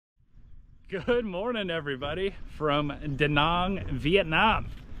Good morning, everybody, from Da Nang, Vietnam.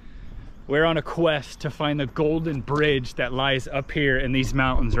 We're on a quest to find the golden bridge that lies up here in these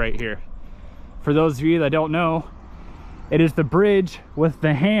mountains right here. For those of you that don't know, it is the bridge with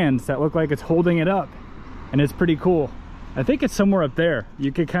the hands that look like it's holding it up, and it's pretty cool. I think it's somewhere up there.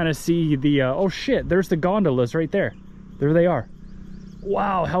 You can kind of see the oh shit, there's the gondolas right there. There they are.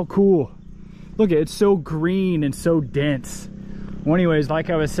 Wow, how cool. Look, it's so green and so dense. Well, anyways,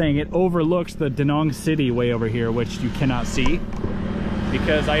 like I was saying, it overlooks the Da Nang city way over here, which you cannot see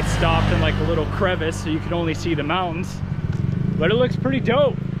because I stopped in like a little crevice so you can only see the mountains. But it looks pretty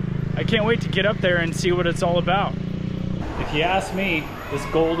dope. I can't wait to get up there and see what it's all about. If you ask me, this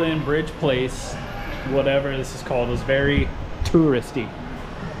Golden Bridge place, whatever this is called, is very touristy.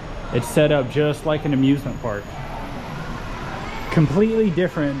 It's set up just like an amusement park. Completely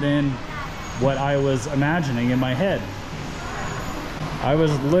different than what I was imagining in my head. I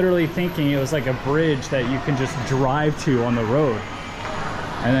was literally thinking it was like a bridge that you can just drive to on the road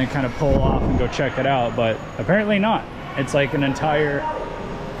and then kind of pull off and go check it out, but apparently not. It's like an entire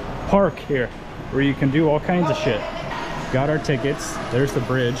park here where you can do all kinds of shit. Got our tickets. There's the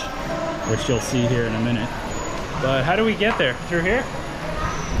bridge, which you'll see here in a minute. But how do we get there? Through here?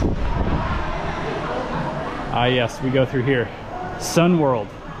 Ah yes, we go through here. Sunworld,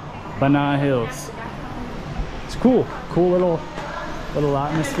 Ba Na Hills. It's cool. Cool little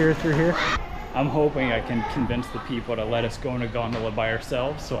atmosphere through here. I'm hoping I can convince the people to let us go in a gondola by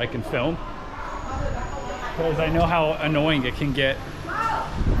ourselves so I can film, because I know how annoying it can get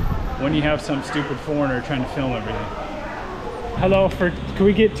when you have some stupid foreigner trying to film everything. Hello, can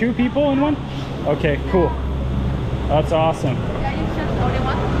we get 2 people in one? Okay, cool. That's awesome. Yeah, you just only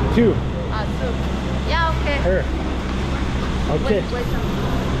one? 2. 2. Yeah, okay. Her. Okay. Wait.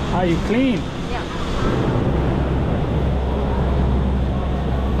 Are you clean? Yeah.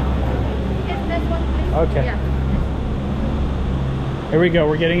 It's this one, please. Okay. Yeah. Here we go.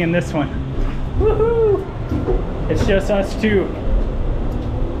 We're getting in this one. Woohoo! It's just us 2.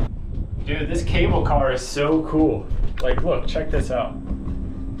 Dude, this cable car is so cool. Like, look, check this out.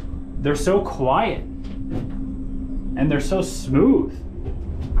 They're so quiet. And they're so smooth.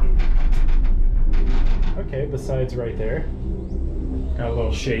 Okay, besides right there. Got a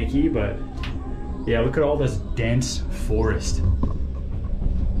little shaky, but yeah, look at all this dense forest.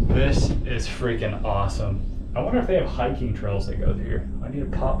 This is freaking awesome. I wonder if they have hiking trails that go through here. I need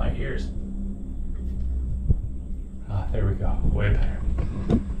to pop my ears. Ah, there we go. Way better.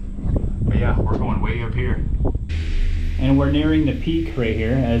 But yeah, we're going way up here. And we're nearing the peak right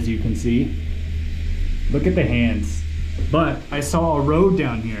here, as you can see. Look at the hands. But I saw a road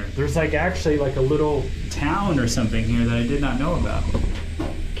down here. There's like actually like a little town or something here that I did not know about.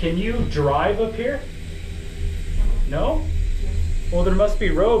 Can you drive up here? No? Well, there must be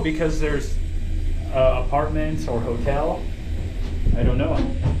a road because there's apartments or hotel. I don't know.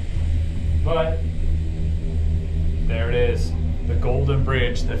 But there it is. The Golden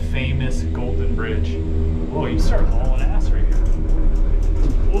Bridge, the famous Golden Bridge. Whoa, you start hauling ass right here.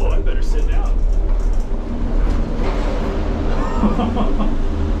 Whoa, I better sit down.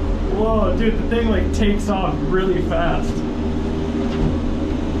 Whoa, dude, the thing like takes off really fast.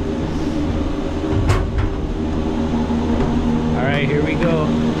 All right, here we go.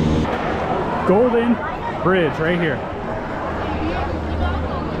 Golden Bridge right here.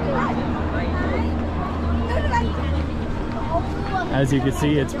 As you can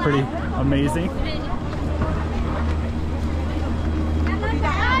see, it's pretty amazing.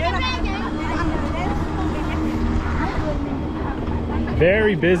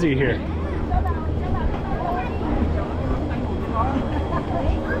 Very busy here.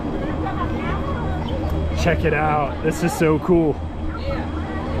 Check it out. This is so cool.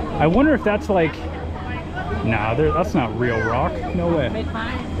 I wonder if that's like, nah, that's not real rock. No way.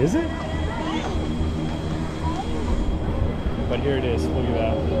 Is it? But here it is. Look at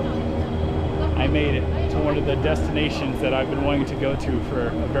that. I made it to one of the destinations that I've been wanting to go to for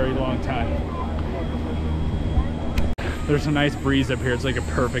a very long time. There's a nice breeze up here. It's like a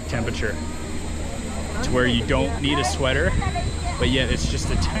perfect temperature to where you don't need a sweater, but yet it's just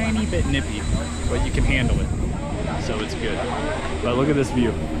a tiny bit nippy, but you can handle it, so it's good. But look at this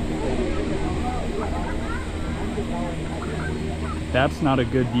view. That's not a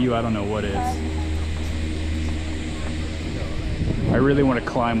good view. I don't know what is. I really want to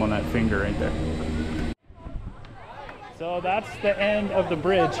climb on that finger right there. So that's the end of the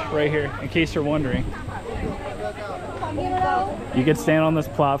bridge right here, in case you're wondering. You can stand on this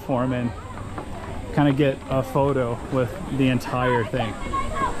platform and kind of get a photo with the entire thing.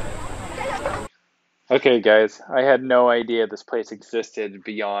 Okay, guys, I had no idea this place existed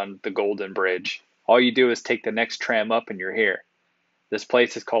beyond the Golden Bridge. All you do is take the next tram up and you're here. This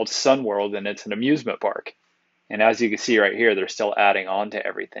place is called Sunworld and it's an amusement park. And as you can see right here, they're still adding on to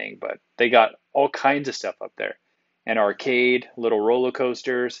everything, but they got all kinds of stuff up there. An arcade, little roller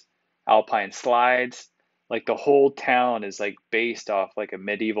coasters, alpine slides. Like the whole town is like based off like a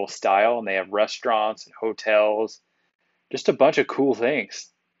medieval style, and they have restaurants and hotels, just a bunch of cool things.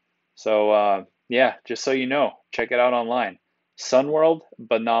 So yeah, just so you know, check it out online. Sunworld,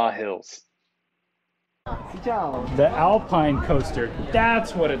 Ba Na Hills. The Alpine coaster,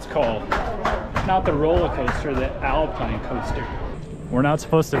 that's what it's called. Not the roller coaster, the Alpine coaster. We're not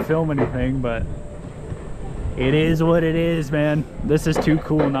supposed to film anything, but it is what it is, man. This is too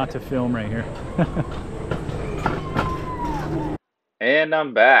cool not to film right here. And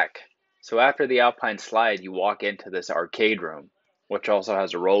I'm back. So after the Alpine slide, you walk into this arcade room, which also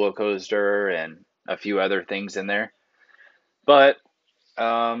has a roller coaster and a few other things in there. But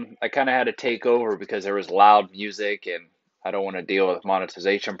I kind of had to take over because there was loud music and I don't want to deal with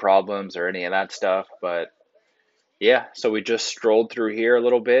monetization problems or any of that stuff. But yeah, so we just strolled through here a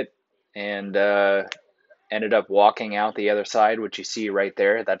little bit and ended up walking out the other side, which you see right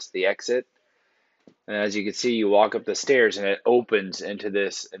there. That's the exit. And as you can see, you walk up the stairs and it opens into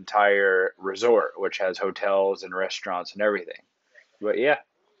this entire resort, which has hotels and restaurants and everything. But yeah,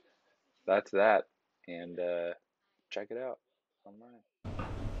 that's that. And check it out online.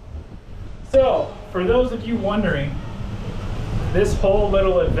 So, for those of you wondering, this whole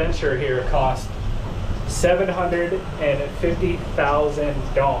little adventure here cost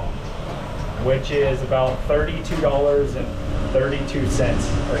 $750,000, which is about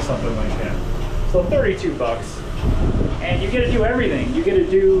 $32.32 or something like that. So 32 bucks. And you get to do everything. You get to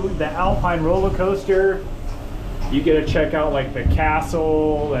do the Alpine roller coaster. You get to check out like the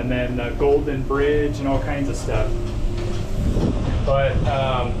castle and then the Golden Bridge and all kinds of stuff. But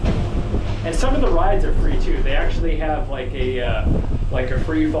and some of the rides are free too. They actually have like a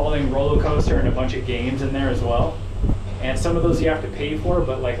free-falling roller coaster and a bunch of games in there as well. And some of those you have to pay for,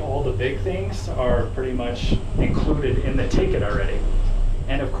 but like all the big things are pretty much included in the ticket already.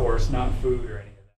 And of course, not food or anything.